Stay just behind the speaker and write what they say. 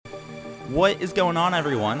What is going on,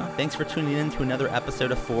 everyone? Thanks for tuning in to another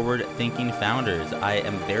episode of Forward Thinking Founders. I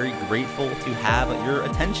am very grateful to have your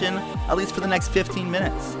attention, at least for the next 15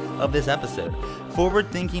 minutes of this episode. Forward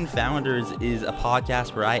Thinking Founders is a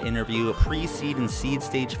podcast where I interview pre-seed and seed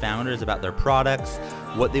stage founders about their products,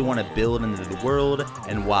 what they want to build into the world,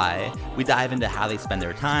 and why. We dive into how they spend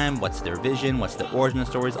their time, what's their vision, what's their origin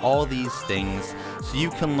stories, all these things, so you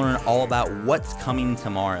can learn all about what's coming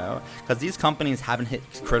tomorrow. Because these companies haven't hit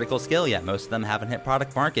critical scale yet. Most of them haven't hit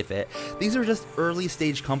product market fit. These are just early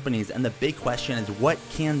stage companies, and the big question is, what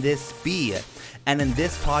can this be? And in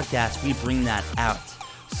this podcast, we bring that out.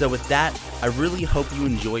 So with that, I really hope you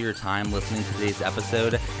enjoy your time listening to today's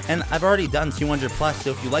episode. And I've already done 200 plus,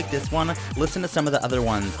 so if you like this one, listen to some of the other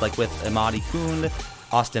ones, like with Imadi Kund,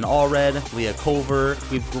 Austin Allred, Leah Culver.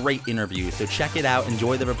 We have great interviews, so check it out,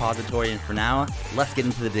 enjoy the repository, and for now, let's get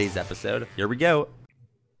into today's episode. Here we go.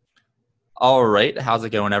 All right, how's it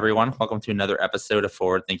going, everyone? Welcome to another episode of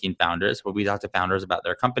Forward Thinking Founders, where we talk to founders about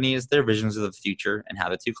their companies, their visions of the future, and how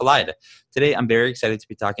the two collide. Today, I'm very excited to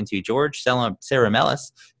be talking to George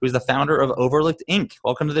Saramelis, who is the founder of Overlooked Inc.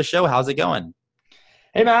 Welcome to the show. How's it going?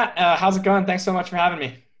 Hey, Matt. How's it going? Thanks so much for having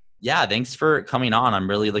me. Yeah, thanks for coming on. I'm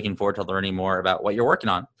really looking forward to learning more about what you're working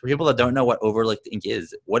on. For people that don't know what Overlooked Inc.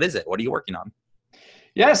 is, what is it? What are you working on?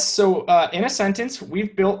 Yes. So in a sentence,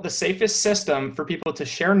 we've built the safest system for people to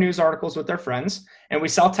share news articles with their friends, and we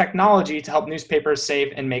sell technology to help newspapers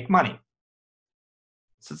save and make money.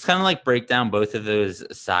 So it's kind of like break down both of those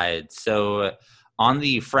sides. So on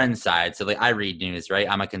the friend side, so like I read news,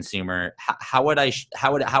 right? I'm a consumer. How would I,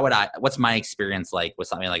 what's my experience like with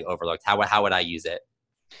something like Overlooked? How would I use it?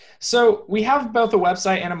 So we have both a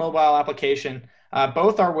website and a mobile application,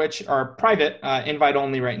 both are which are private, invite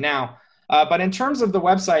only right now. But in terms of the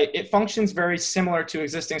website, it functions very similar to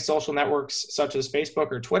existing social networks such as Facebook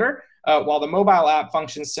or Twitter, while the mobile app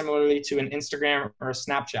functions similarly to an Instagram or a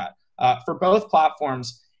Snapchat. For both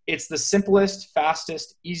platforms, it's the simplest,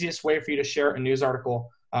 fastest, easiest way for you to share a news article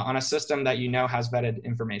on a system that you know has vetted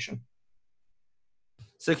information.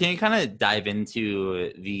 So can you kind of dive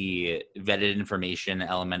into the vetted information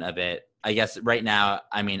element of it? I guess right now,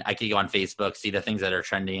 I mean, I could go on Facebook, see the things that are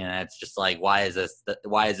trending, and it's just like, why is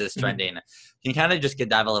this trending? Can you kind of just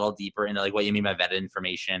dive a little deeper into like what you mean by vetted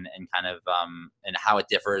information and kind of and how it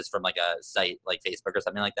differs from like a site like Facebook or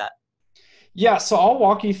something like that? Yeah, so I'll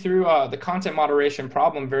walk you through the content moderation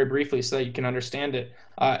problem very briefly so that you can understand it.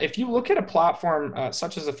 If you look at a platform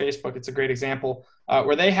such as a Facebook, it's a great example,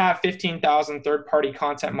 where they have 15,000 third-party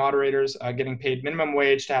content moderators getting paid minimum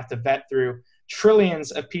wage to have to vet through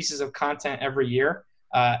trillions of pieces of content every year.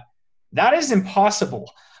 That is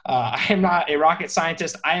impossible. I am not a rocket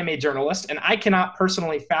scientist. I am a journalist, and I cannot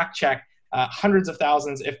personally fact check hundreds of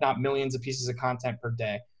thousands, if not millions of pieces of content per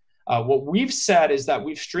day. What we've said is that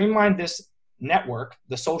we've streamlined this network,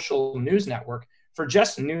 the social news network, for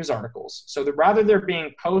just news articles. So that rather there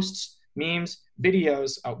being posts, memes,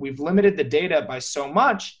 videos, we've limited the data by so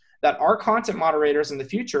much that our content moderators in the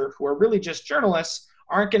future, who are really just journalists,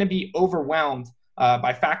 aren't going to be overwhelmed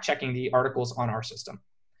by fact-checking the articles on our system.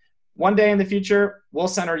 One day in the future, we'll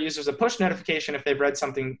send our users a push notification if they've read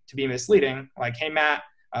something to be misleading, like, hey, Matt,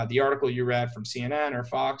 the article you read from CNN or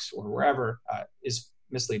Fox or wherever is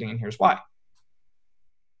misleading, and here's why.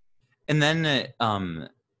 And then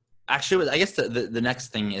actually, I guess the next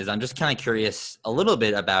thing is I'm just kind of curious a little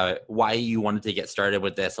bit about why you wanted to get started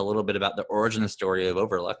with this, a little bit about the origin story of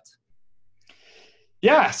Overlooked.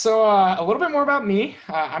 Yeah, so a little bit more about me.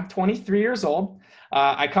 I'm 23 years old.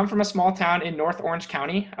 I come from a small town in North Orange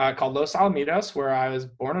County called Los Alamitos, where I was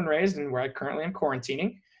born and raised and where I currently am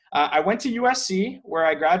quarantining. I went to USC, where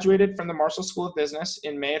I graduated from the Marshall School of Business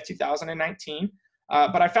in May of 2019.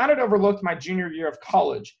 But I founded Overlooked my junior year of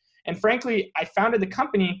college. And frankly, I founded the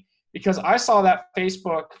company because I saw that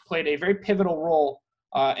Facebook played a very pivotal role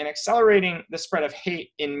in accelerating the spread of hate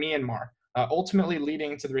in Myanmar, ultimately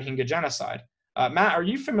leading to the Rohingya genocide. Matt, are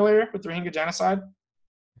you familiar with the Rohingya genocide?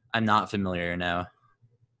 I'm not familiar, no.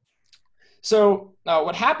 So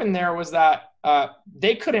what happened there was that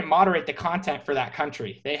they couldn't moderate the content for that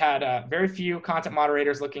country. They had very few content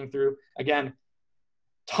moderators looking through, again,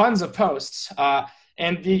 tons of posts.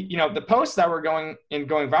 And the posts that were going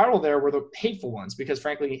viral there were the hateful ones, because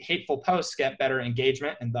frankly, hateful posts get better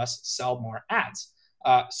engagement and thus sell more ads.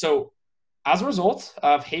 So as a result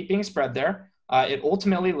of hate being spread there, it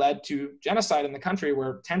ultimately led to genocide in the country,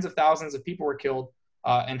 where tens of thousands of people were killed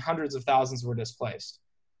and hundreds of thousands were displaced.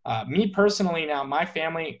 Me personally, now my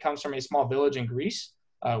family comes from a small village in Greece,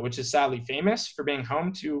 which is sadly famous for being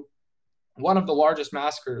home to one of the largest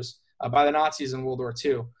massacres by the Nazis in World War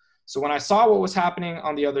II. So when I saw what was happening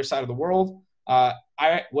on the other side of the world,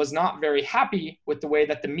 I was not very happy with the way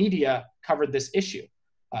that the media covered this issue.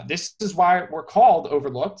 This is why we're called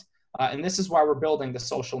Overlooked, and this is why we're building the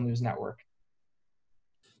social news network.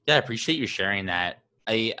 Yeah, I appreciate you sharing that.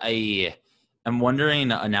 I'm wondering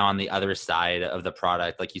now on the other side of the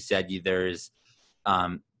product, like you said, there's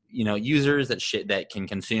users that can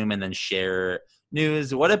consume and then share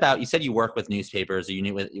news. What about, you said you work with newspapers, or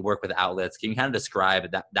you work with outlets. Can you kind of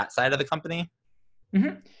describe that side of the company?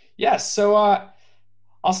 Mm-hmm. Yes. So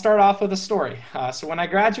I'll start off with a story. So when I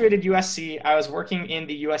graduated USC, I was working in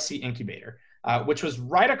the USC incubator, which was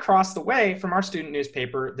right across the way from our student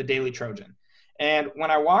newspaper, the Daily Trojan. And when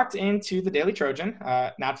I walked into the Daily Trojan,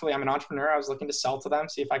 naturally, I'm an entrepreneur. I was looking to sell to them,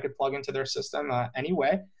 see if I could plug into their system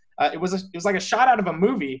anyway. It was like a shot out of a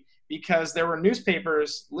movie because there were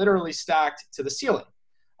newspapers literally stacked to the ceiling.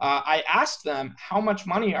 I asked them, how much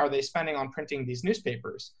money are they spending on printing these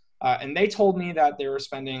newspapers? And they told me that they were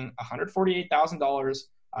spending $148,000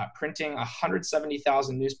 printing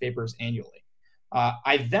 170,000 newspapers annually.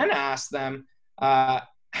 I then asked them, how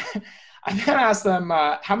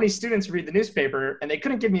many students read the newspaper, and they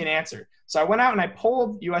couldn't give me an answer. So I went out and I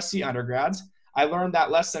polled USC undergrads. I learned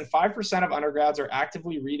that less than 5% of undergrads are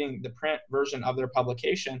actively reading the print version of their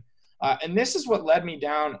publication. And this is what led me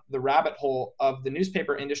down the rabbit hole of the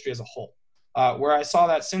newspaper industry as a whole, where I saw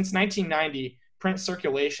that since 1990, print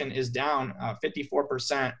circulation is down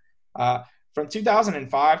 54%. From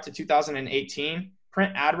 2005 to 2018,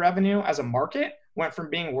 print ad revenue as a market went from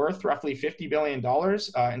being worth roughly $50 billion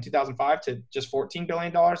in 2005 to just $14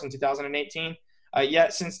 billion in 2018.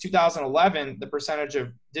 Yet since 2011, the percentage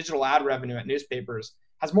of digital ad revenue at newspapers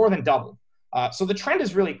has more than doubled. So the trend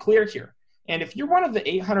is really clear here. And if you're one of the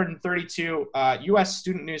 832 US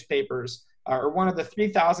student newspapers, or one of the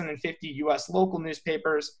 3,050 US local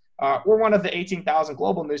newspapers, or one of the 18,000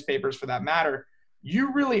 global newspapers for that matter,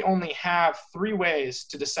 you really only have three ways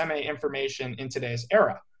to disseminate information in today's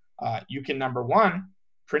era. You can, number one,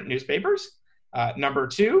 print newspapers. Number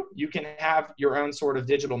two, you can have your own sort of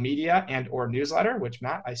digital media and or newsletter, which,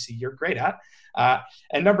 Matt, I see you're great at.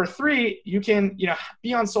 And number three, you can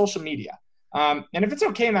be on social media. And if it's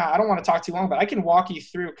okay, Matt, I don't want to talk too long, but I can walk you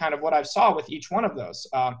through kind of what I've saw with each one of those.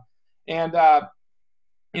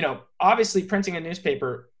 Obviously printing a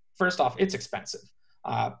newspaper, first off, it's expensive.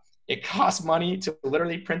 It costs money to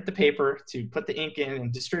literally print the paper, to put the ink in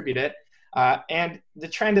and distribute it. And the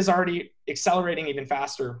trend is already accelerating even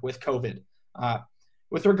faster with COVID.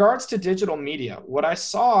 With regards to digital media, what I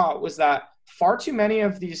saw was that far too many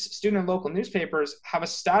of these student and local newspapers have a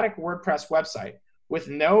static WordPress website with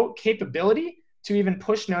no capability to even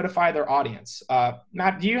push notify their audience.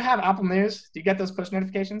 Matt, do you have Apple News? Do you get those push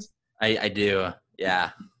notifications? I do,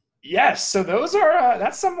 yeah. Yes, so those are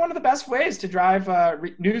that's one of the best ways to drive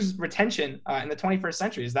news retention in the 21st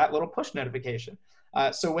century, is that little push notification.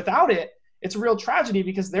 So without it, it's a real tragedy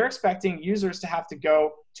because they're expecting users to have to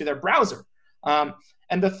go to their browser.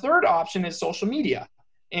 And the third option is social media.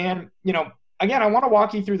 And again, I want to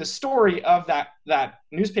walk you through the story of that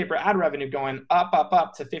newspaper ad revenue going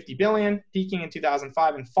up to 50 billion, peaking in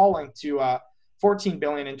 2005 and falling to 14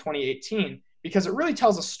 billion in 2018, because it really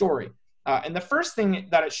tells a story. And the first thing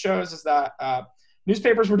that it shows is that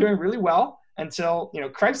newspapers were doing really well until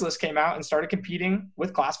Craigslist came out and started competing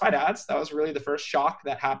with classified ads. That was really the first shock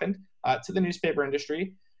that happened to the newspaper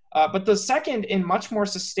industry. But the second and much more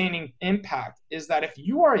sustaining impact is that if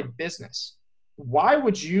you are a business, why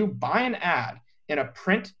would you buy an ad in a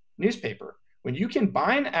print newspaper when you can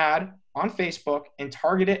buy an ad on Facebook and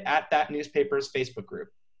target it at that newspaper's Facebook group?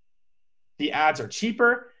 The ads are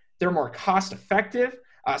cheaper. They're more cost effective.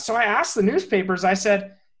 So I asked the newspapers, I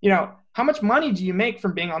said, how much money do you make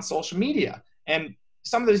from being on social media? And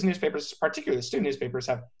some of these newspapers, particularly the student newspapers,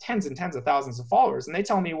 have tens and tens of thousands of followers. And they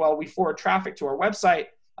tell me, well, we forward traffic to our website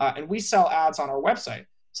and we sell ads on our website.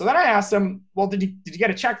 So then I asked them, well, did you get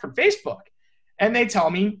a check from Facebook? And they tell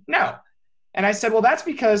me no. And I said, well, that's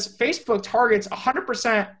because Facebook targets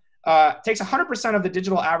 100%, takes 100% of the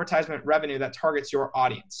digital advertisement revenue that targets your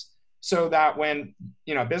audience. So that when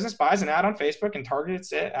a business buys an ad on Facebook and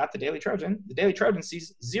targets it at the Daily Trojan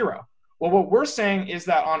sees zero. Well, what we're saying is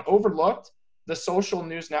that on Overlooked, the social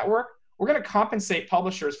news network, we're going to compensate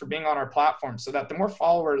publishers for being on our platform so that the more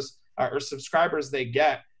followers or subscribers they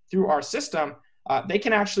get through our system, they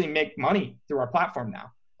can actually make money through our platform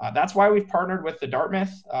now. That's why we've partnered with the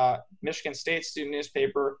Dartmouth, Michigan State student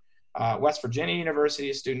newspaper, West Virginia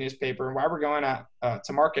University student newspaper, and why we're going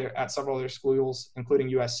to market at several other schools, including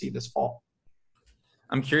USC this fall.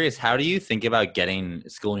 I'm curious, how do you think about getting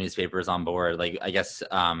school newspapers on board? Like, I guess,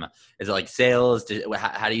 is it like sales?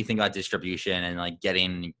 How do you think about distribution and like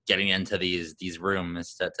getting into these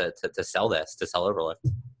rooms to sell this, to sell Overlooked?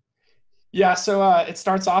 Yeah, so it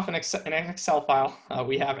starts off in an Excel file.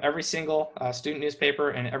 We have every single student newspaper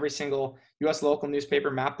and every single U.S. local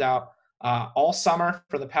newspaper mapped out all summer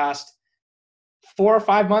for the past 4 or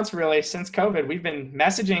 5 months, really, since COVID. We've been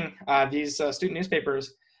messaging these student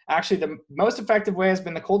newspapers. Actually, the most effective way has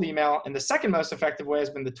been the cold email, and the second most effective way has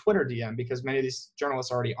been the Twitter DM, because many of these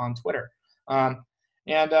journalists are already on Twitter.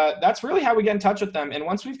 And that's really how we get in touch with them. And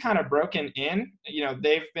once we've kind of broken in,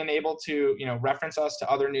 they've been able to, reference us to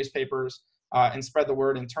other newspapers and spread the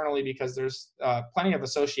word internally, because there's plenty of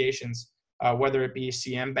associations, whether it be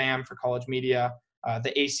CMBAM for college media,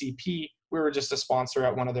 the ACP. We were just a sponsor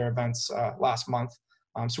at one of their events last month.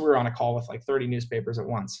 So we were on a call with like 30 newspapers at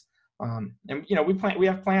once. And we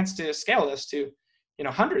have plans to scale this to,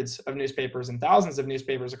 hundreds of newspapers and thousands of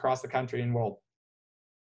newspapers across the country and world.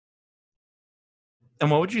 And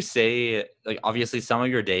what would you say, like, obviously some of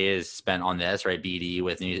your day is spent on this, right? BD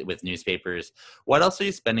with newspapers. What else are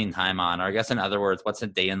you spending time on? Or I guess in other words, what's a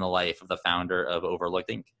day in the life of the founder of Overlooked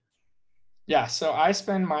Inc.? Yeah, so I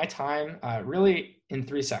spend my time really in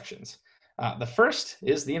 3 sections. The first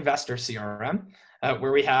is the investor CRM,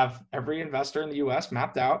 where we have every investor in the US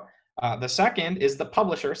mapped out. The second is the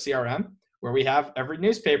publisher CRM, where we have every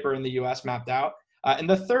newspaper in the US mapped out. And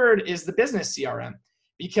the third is the business CRM.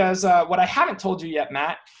 Because what I haven't told you yet,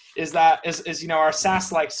 Matt, is that our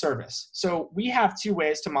SaaS-like service. So we have 2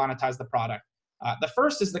 ways to monetize the product. The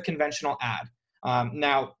first is the conventional ad.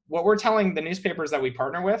 Now, what we're telling the newspapers that we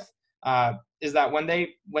partner with is that when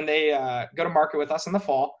they go to market with us in the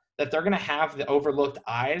fall, that they're going to have the Overlooked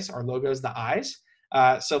eyes. Our logo is the eyes.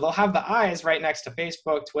 So they'll have the eyes right next to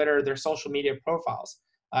Facebook, Twitter, their social media profiles.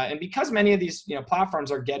 And because many of these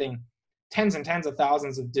platforms are getting tens and tens of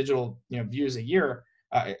thousands of digital views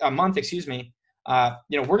a month,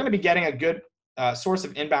 we're going to be getting a good source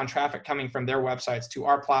of inbound traffic coming from their websites to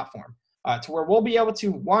our platform, to where we'll be able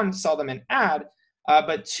to, 1, sell them an ad,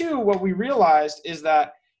 but 2, what we realized is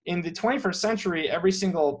that in the 21st century, every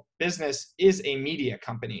single business is a media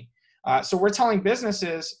company. So we're telling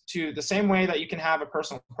businesses to, the same way that you can have a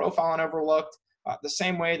personal profile on Overlooked, the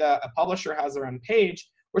same way that a publisher has their own page,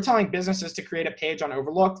 we're telling businesses to create a page on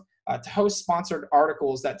Overlooked, to host sponsored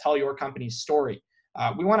articles that tell your company's story.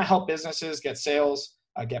 We want to help businesses get sales,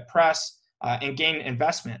 get press, and gain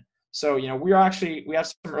investment. So, we have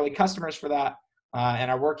some early customers for that, and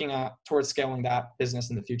are working towards scaling that business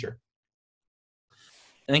in the future.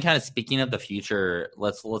 And then, kind of speaking of the future,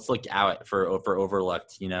 let's look out for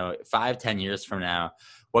Overlooked. 5-10 years from now,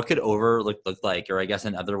 what could Overlooked look like? Or I guess,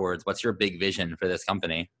 in other words, what's your big vision for this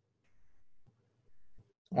company?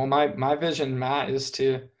 Well, my vision, Matt, is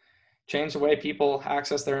to change the way people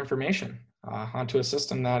access their information onto a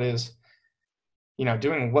system that is,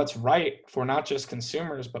 doing what's right for not just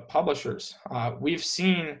consumers, but publishers. We've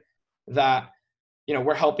seen that,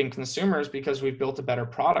 we're helping consumers because we've built a better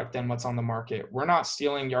product than what's on the market. We're not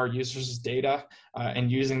stealing our users' data and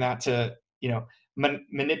using that to,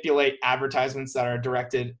 manipulate advertisements that are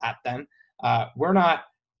directed at them.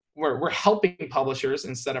 We're helping publishers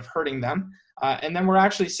instead of hurting them. And then we're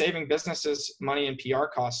actually saving businesses money in PR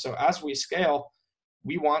costs. So as we scale,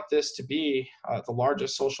 we want this to be the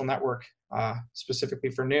largest social network, specifically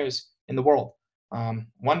for news, in the world.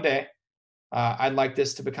 One day, I'd like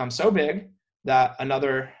this to become so big that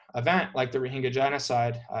another event like the Rohingya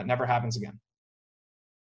genocide never happens again.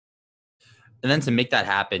 And then to make that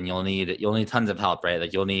happen, you'll need tons of help, right?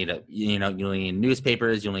 Like you'll need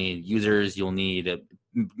newspapers, you'll need users, you'll need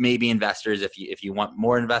maybe investors if you want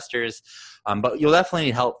more investors, but you'll definitely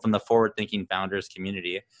need help from the forward-thinking founders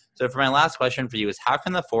community. So for my last question for you is, how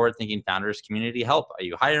can the forward-thinking founders community help? Are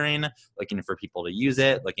you hiring, looking for people to use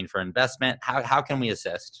it, looking for investment? How can we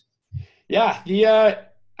assist? Yeah,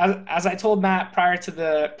 as I told Matt prior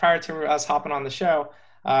to us hopping on the show,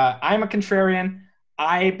 I'm a contrarian.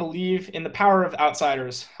 I believe in the power of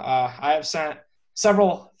outsiders. I have sent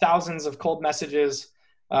several thousands of cold messages,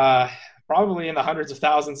 probably in the hundreds of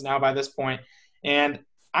thousands now by this point. And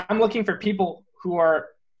I'm looking for people who are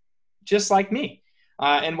just like me.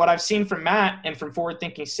 And what I've seen from Matt and from Forward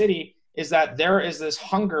Thinking City is that there is this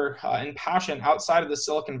hunger and passion outside of the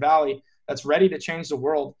Silicon Valley that's ready to change the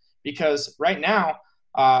world. Because right now,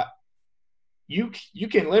 you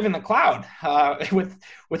can live in the cloud. With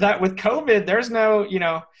COVID, there's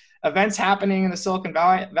no events happening in the Silicon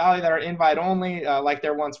Valley that are invite only, like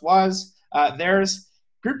there once was. There's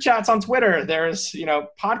group chats on Twitter. There's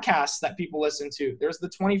podcasts that people listen to. There's the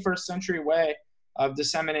 21st century way of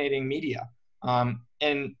disseminating media.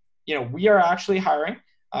 And we are actually hiring.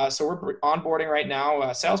 So we're onboarding right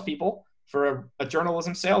now salespeople for a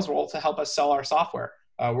journalism sales role to help us sell our software.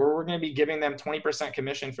 Where we're going to be giving them 20%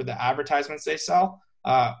 commission for the advertisements they sell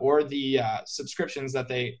or the subscriptions that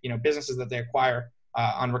they, businesses that they acquire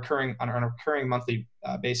on a recurring monthly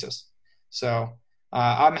basis. So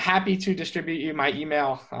I'm happy to distribute you my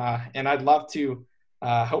email, and I'd love to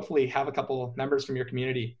hopefully have a couple members from your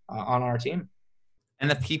community on our team.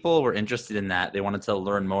 And if people were interested in that, they wanted to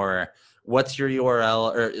learn more, what's your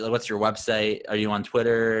URL or what's your website? Are you on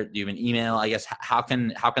Twitter? Do you have an email? I guess how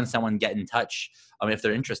can someone get in touch if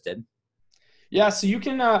they're interested? Yeah, so you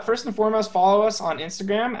can first and foremost follow us on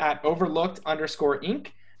Instagram at overlooked_inc,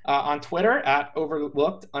 on Twitter at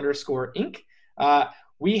overlooked_inc.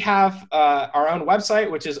 We have our own website,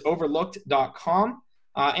 which is overlooked.com,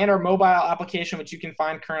 and our mobile application, which you can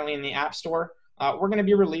find currently in the App Store. We're going to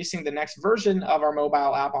be releasing the next version of our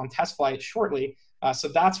mobile app on test flight shortly. So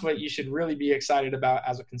that's what you should really be excited about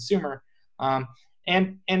as a consumer. And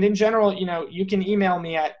in general, you can email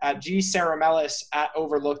me at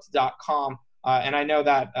gsaramelis@overlooked.com. And I know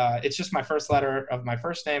that it's just my first letter of my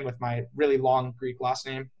first name with my really long Greek last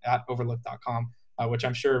name at overlooked.com, which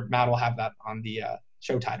I'm sure Matt will have that on the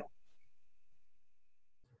show title.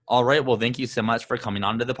 All right. Well, thank you so much for coming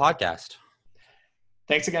on to the podcast.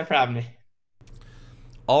 Thanks again for having me.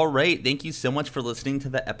 All right. Thank you so much for listening to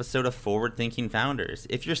the episode of Forward Thinking Founders.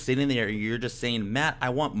 If you're sitting there, you're just saying, Matt, I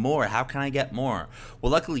want more. How can I get more?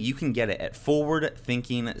 Well, luckily you can get it at Forward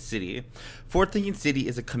Thinking City. Forward Thinking City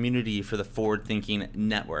is a community for the Forward Thinking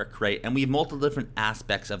Network, right? And we have multiple different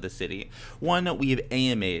aspects of the city. One, we have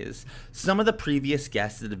AMAs. Some of the previous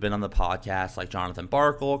guests that have been on the podcast, like Jonathan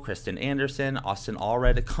Barkle, Kristen Anderson, Austin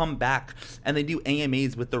Allred, come back and they do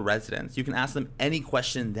AMAs with the residents. You can ask them any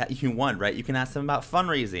question that you want, right? You can ask them about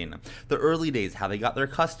fundraising, the early days, how they got their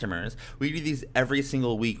customers. We do these every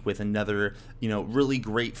single week with another, really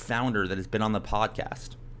great founder that has been on the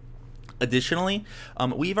podcast. Additionally,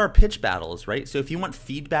 we have our pitch battles, right? So if you want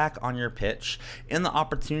feedback on your pitch and the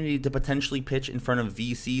opportunity to potentially pitch in front of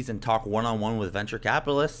VCs and talk one-on-one with venture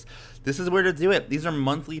capitalists, this is where to do it. These are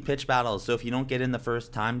monthly pitch battles. So if you don't get in the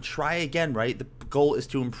first time, try again, right? The goal is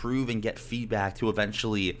to improve and get feedback to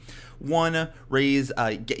eventually, 1, raise,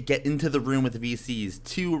 get into the room with the VCs,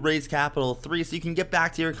 2, raise capital, 3, so you can get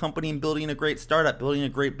back to your company and building a great startup, building a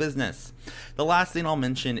great business. The last thing I'll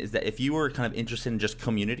mention is that if you are kind of interested in just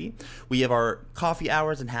community, we have our coffee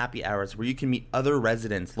hours and happy hours where you can meet other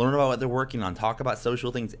residents, learn about what they're working on, talk about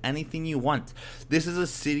social things, anything you want. This is a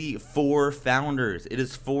city for founders. It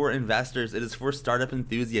is for investors. It is for startup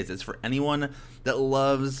enthusiasts. It's for anyone that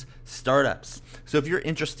loves startups. So if you're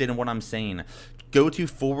interested in what I'm saying, go to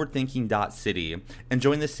forwardthinking.city and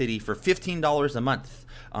join the city for $15 a month.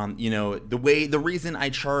 The reason I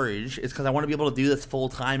charge is because I want to be able to do this full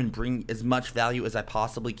time and bring as much value as I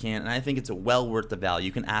possibly can. And I think it's well worth the value.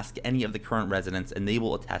 You can ask any of the current residents and they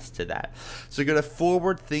will attest to that. So go to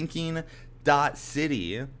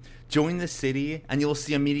forwardthinking.city, join the city, and you'll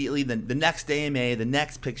see immediately the next AMA, the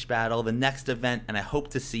next pitch battle, the next event, and I hope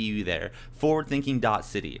to see you there.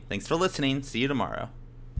 Forwardthinking.city. Thanks for listening. See you tomorrow.